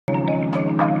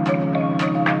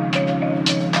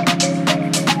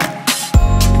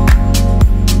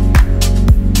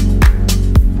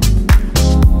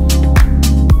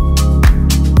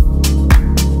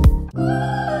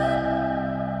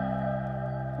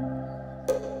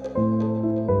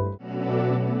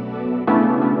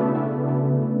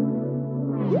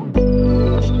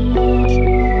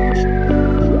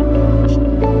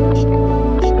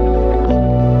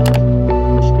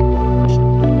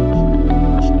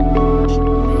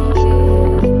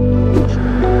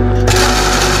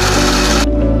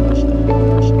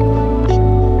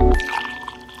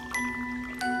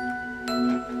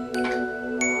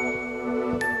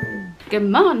Good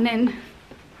morning.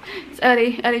 It's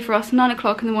early for us, 9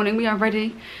 o'clock in the morning. We are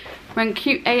ready. Wearing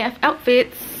cute AF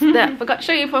outfits that I forgot to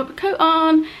show you before I put a coat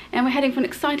on. And we're heading for an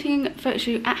exciting photo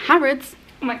shoot at Harrods.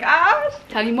 Oh my gosh.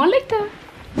 Tell you more later.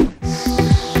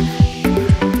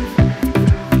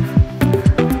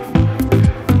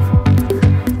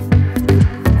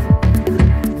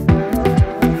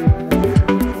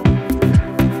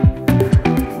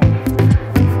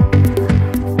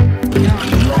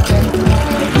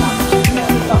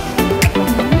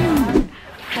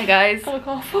 Guys,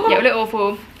 yeah, we look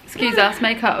awful. Excuse us,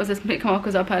 makeup was just complete come off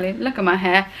because up early. Look at my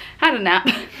hair. Had a nap,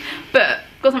 but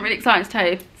got something really exciting to tell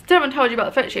you. Still haven't told you about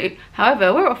the photo shoot.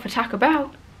 However, we're off for Taco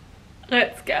Bell.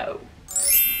 Let's go.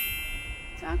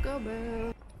 Taco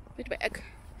Bell. Good bag.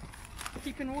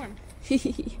 Keeping warm.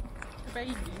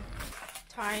 Baby.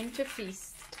 Time to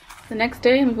feast. The next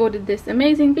day, we've ordered this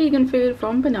amazing vegan food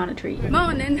from Banana Tree.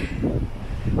 Morning.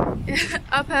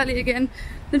 Up early again.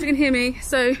 I don't know if you can hear me.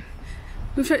 So.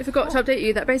 We've totally forgot to update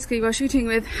you that basically we're shooting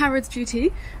with Harrods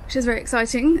Beauty, which is very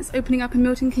exciting. It's opening up in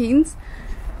Milton Keynes.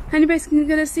 And you're basically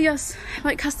going to see us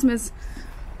like customers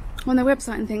on their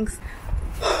website and things.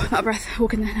 Out of breath,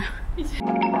 walking there now.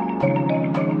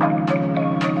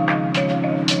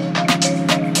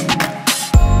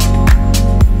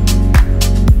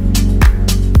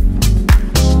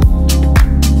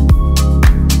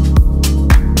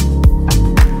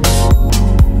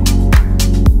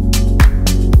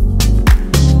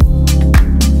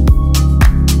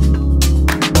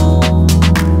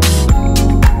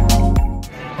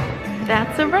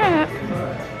 That's a wrap.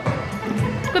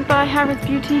 Goodbye, Harrods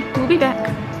Beauty. We'll be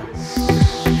back.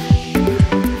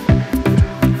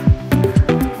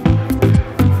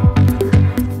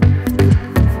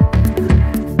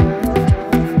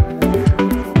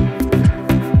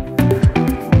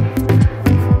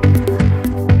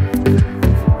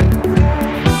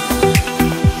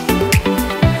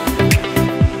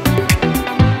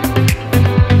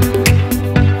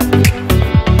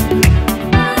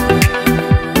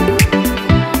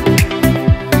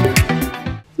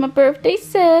 Birthday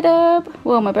setup.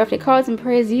 Well, my birthday cards and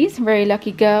prezzies. Very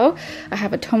lucky girl. I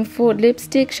have a Tom Ford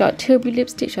lipstick, Charlotte Tilbury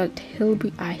lipstick, Charlotte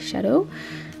Tilbury eyeshadow,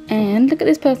 and look at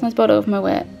this personalized bottle of my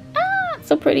wear. Ah,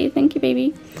 so pretty. Thank you,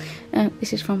 baby.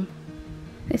 This is from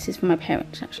my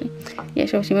parents, actually. Yeah,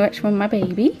 she obviously merch from my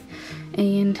baby,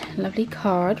 and lovely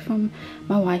card from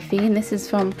my wifey. And this is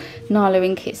from Nala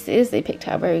and Kisses. They picked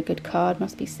out a very good card,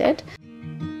 must be said.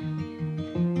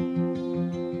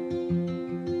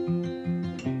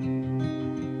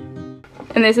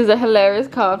 And this is a hilarious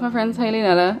card from my friends Hayley and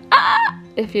Ella. Ah!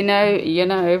 If you know, you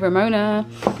know, Ramona.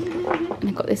 And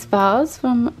I got this vase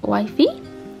from Wifey.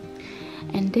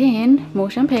 And then more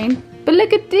champagne. But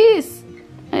look at this!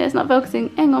 Oh, it's not focusing.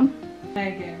 Hang on.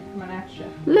 Megan from an extra.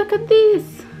 Look at this!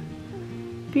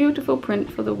 Beautiful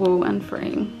print for the wall and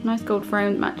frame. Nice gold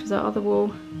frame that matches our other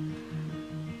wall.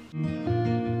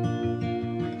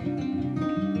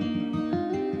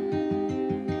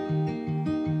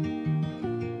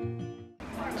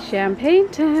 Champagne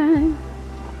time.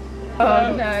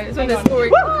 Oh no, it's one of the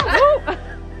story.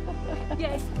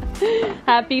 Yes.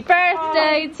 Happy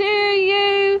birthday to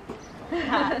you.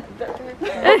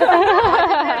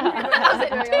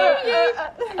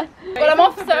 Well, I'm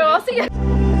off, so I'll see you.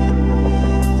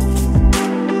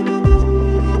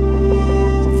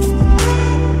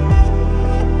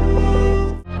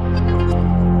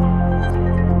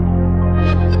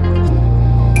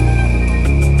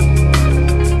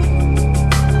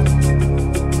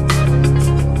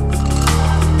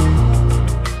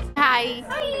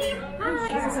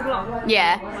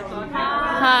 Yeah.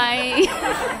 Hi.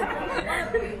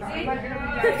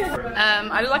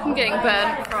 I look like I'm getting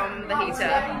burnt from the heater.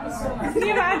 Can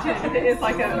you imagine? It is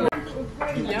like a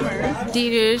yummer.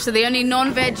 Dee-doo, so the only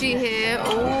non-veggie here.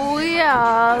 Oh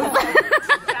yeah.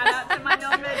 Shout out to my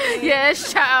non-veggie. Yeah,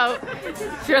 shout out.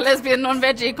 If you're a lesbian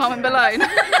non-veggie, comment below.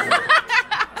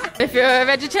 If you're a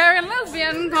vegetarian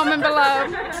lesbian, comment below.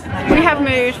 We have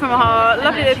moved from our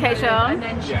lovely location.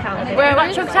 We're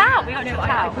at Chucked Out. We got checked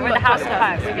out. We're in the House of Hope.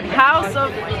 House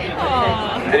of...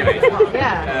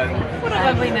 Yeah. What a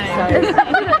lovely name.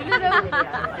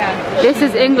 This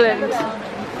is England.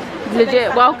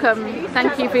 Legit, welcome.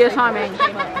 Thank you for your timing.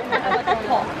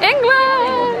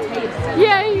 England!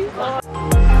 Yay!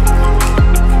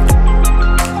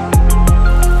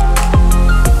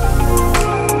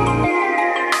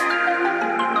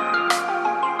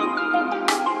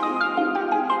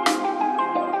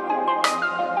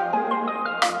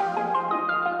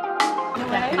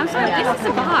 I'm sorry, this is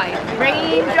the vibe.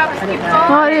 Raindrops keep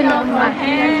falling on my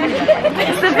hand.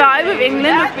 It's the vibe of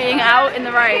England of being out in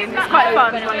the rain. It's quite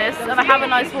fun, to be honest. And I have a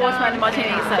nice watermelon martini,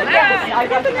 so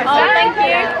oh,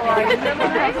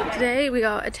 thank you. Today we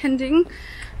are attending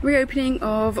reopening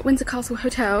of Windsor Castle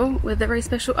Hotel with a very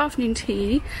special afternoon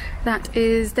tea that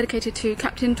is dedicated to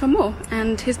Captain Tom Moore,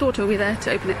 and his daughter will be there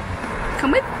to open it.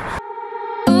 Come with.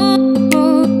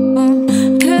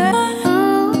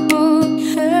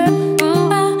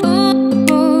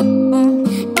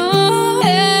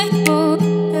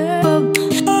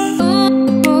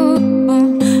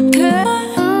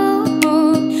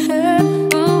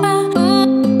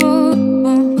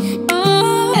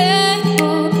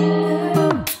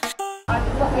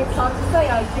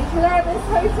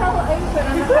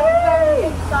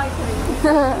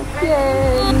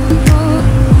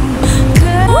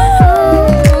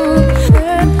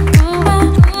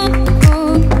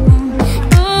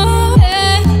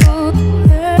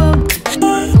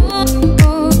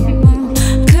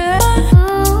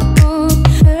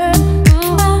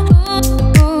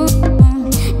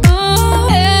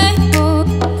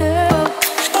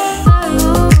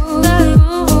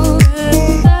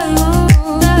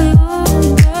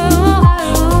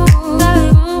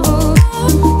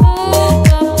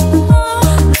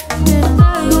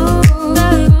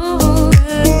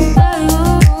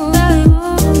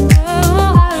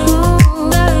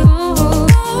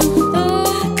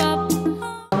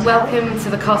 Welcome to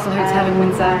the Castle Hotel in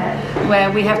Windsor,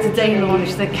 where we have today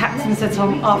launched the Captain Sir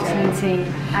Tom afternoon tea.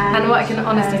 And what I can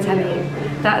honestly tell you,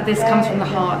 that this comes from the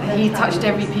heart. He touched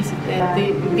every piece of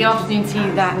it. The afternoon tea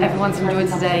that everyone's enjoyed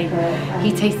today,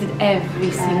 he tasted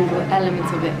every single element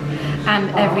of it. And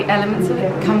every element of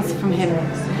it comes from him.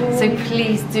 So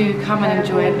please do come and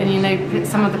enjoy it. And you know,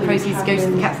 some of the proceeds go to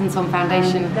the Captain Tom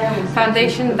Foundation.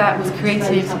 Foundation that was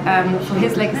created for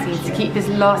his legacy, to keep his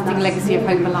lasting legacy of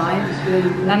hope alive.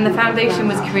 And the foundation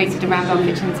was created around our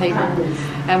kitchen table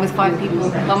with 5 people.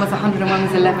 One was 100 and one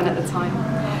was 11 at the time.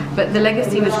 But the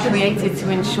legacy was created to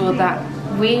ensure that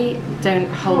we don't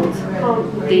hold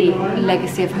the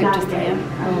legacy of hope just here,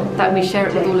 that we share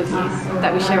it with all of you,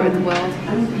 that we share it with the world,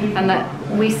 and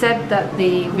that we said that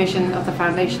the vision of the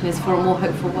foundation is for a more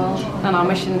hopeful world, and our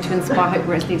mission to inspire hope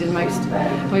where it's needed most.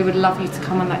 We would love you to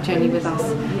come on that journey with us,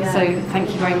 so thank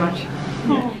you very much.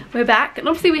 We're back, and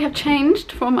obviously we have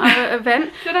changed from our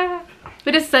event.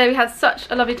 We just say we had such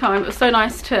a lovely time. It was so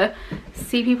nice to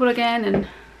see people again and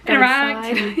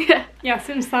interact. Yeah,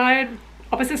 sit inside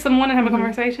opposite someone and have a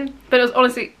conversation. But it was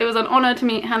honestly, it was an honour to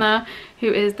meet Hannah,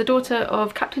 who is the daughter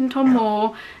of Captain Tom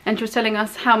Moore, and she was telling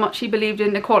us how much she believed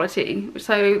in equality.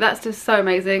 So that's just so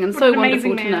amazing and so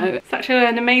wonderful to know. Such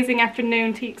an amazing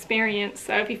afternoon tea experience.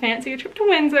 So if you fancy a trip to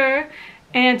Windsor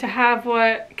and to have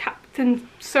what Captain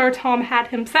Sir Tom had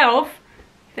himself,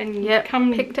 then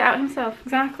come picked it out himself.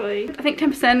 Exactly. I think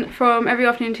 10% from every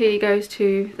afternoon tea goes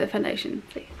to the foundation.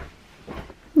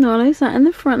 Nala sat in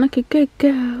the front like a good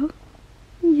girl.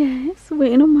 Yes,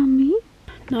 waiting on mummy.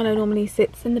 Nala normally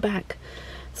sits in the back,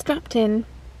 strapped in,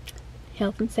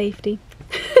 health and safety,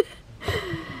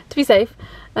 to be safe.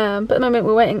 But at the moment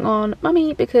we're waiting on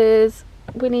mummy because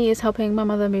Winnie is helping my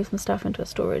mother move some stuff into a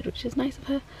storage, which is nice of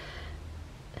her.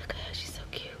 Look at her, she's so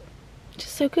cute.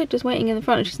 She's so good, just waiting in the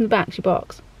front, and she's in the back, she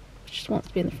barks. She just wants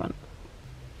to be in the front.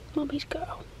 Mummy's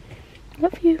girl.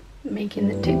 Love you. Making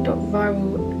the TikTok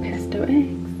viral pesto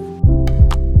eggs.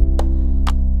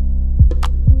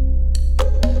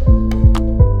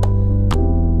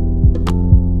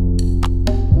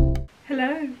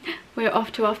 Hello. We're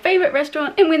off to our favourite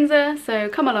restaurant in Windsor, so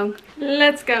come along.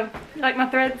 Let's go. Like my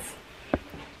threads.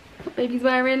 What baby's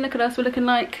wearing, look at us, we're looking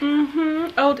like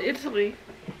Old Italy.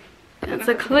 That's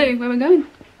a clue where we're going.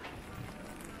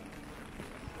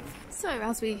 So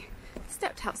as we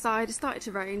stepped outside, it started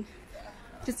to rain.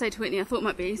 I did say to Whitney I thought it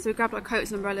might be, so we grabbed our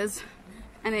coats and umbrellas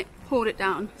and it poured it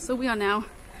down. So we are now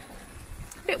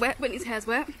a bit wet, Whitney's hair's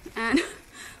wet, and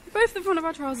both the front of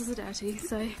our trousers are dirty,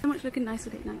 so much looking nice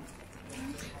with it now.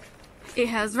 It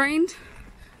has rained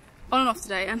on and off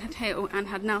today and had hail and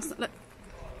had now, look,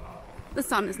 the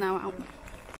sun is now out.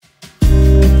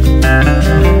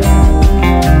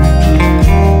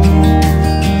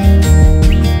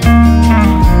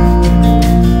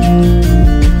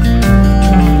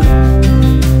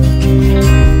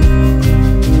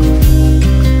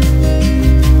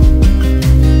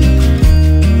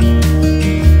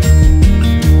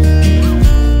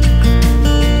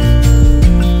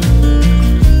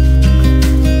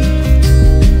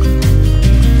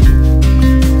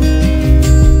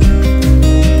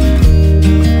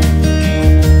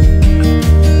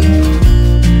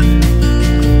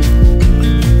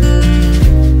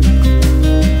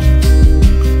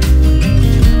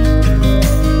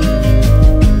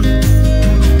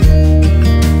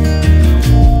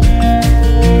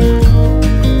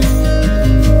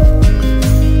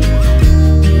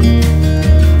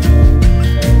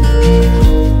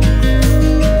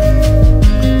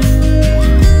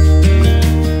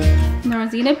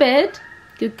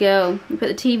 Good girl. We put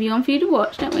the TV on for you to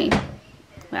watch, don't we?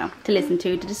 Well, to listen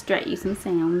to distract you some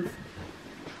sounds.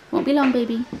 Won't be long,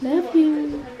 baby. Love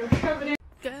you.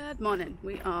 Good morning.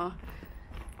 We are,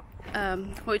 well,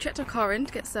 we checked our car in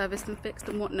to get serviced and fixed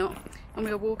and whatnot, and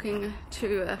we are walking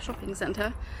to a shopping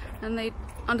centre, and they,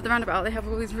 under the roundabout, they have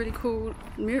all these really cool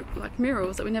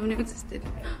murals that we never knew existed.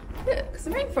 Look, it's a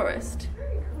rainforest.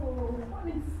 Very cool. What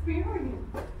an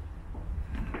experience.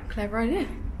 Clever idea.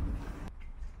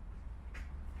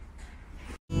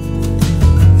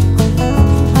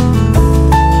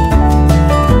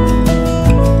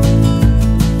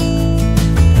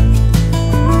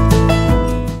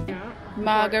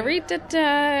 Margarita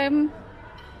time!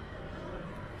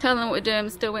 Tell them what we're doing. We're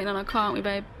still waiting on our car, aren't we,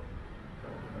 babe?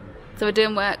 So we're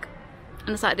doing work and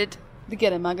decided to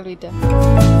get a margarita.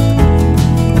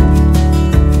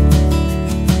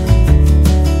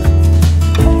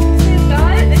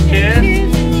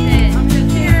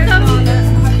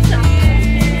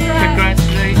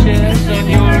 Congratulations on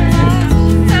your...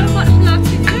 So much love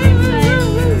to you.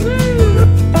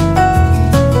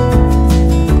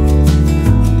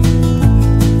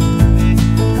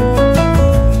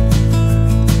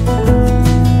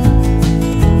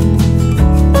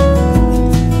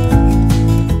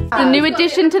 The new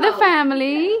addition to the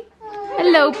family.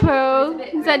 Hello, Pearl.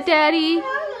 Is that Daddy?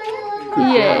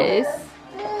 Yes.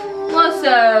 What's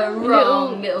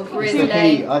wrong, little It's the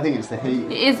grizzly? heat. I think it's the heat.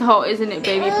 It is hot, isn't it,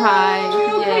 baby pie?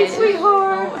 Yes.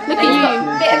 Sweetheart. Look at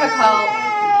you. Bit of a cold.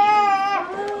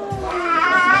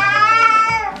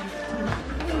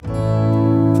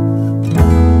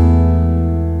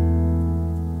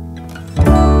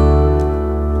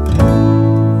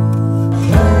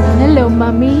 Hello,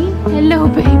 mommy. Hello,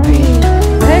 baby.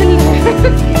 Hello.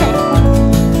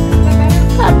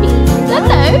 Puppies.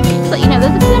 Hello. Just let you know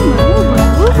there's a camera.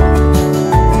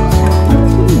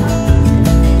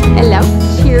 Hello.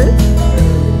 Cheers.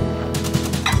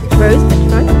 Rose,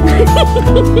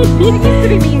 It's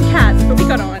pretty mean cats, but we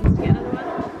got on.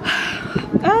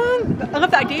 I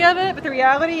love the idea of it, but the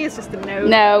reality is just a no.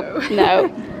 No.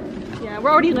 Yeah,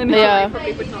 we're already limited. Yeah.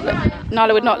 Probably would not love it.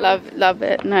 Nala would not love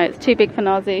it. No, it's too big for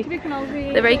Nazi. Big and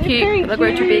Aussie. They're very cute. They're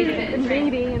very cute big. and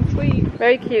needy and sweet.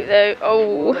 Very cute though.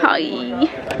 Oh, hi.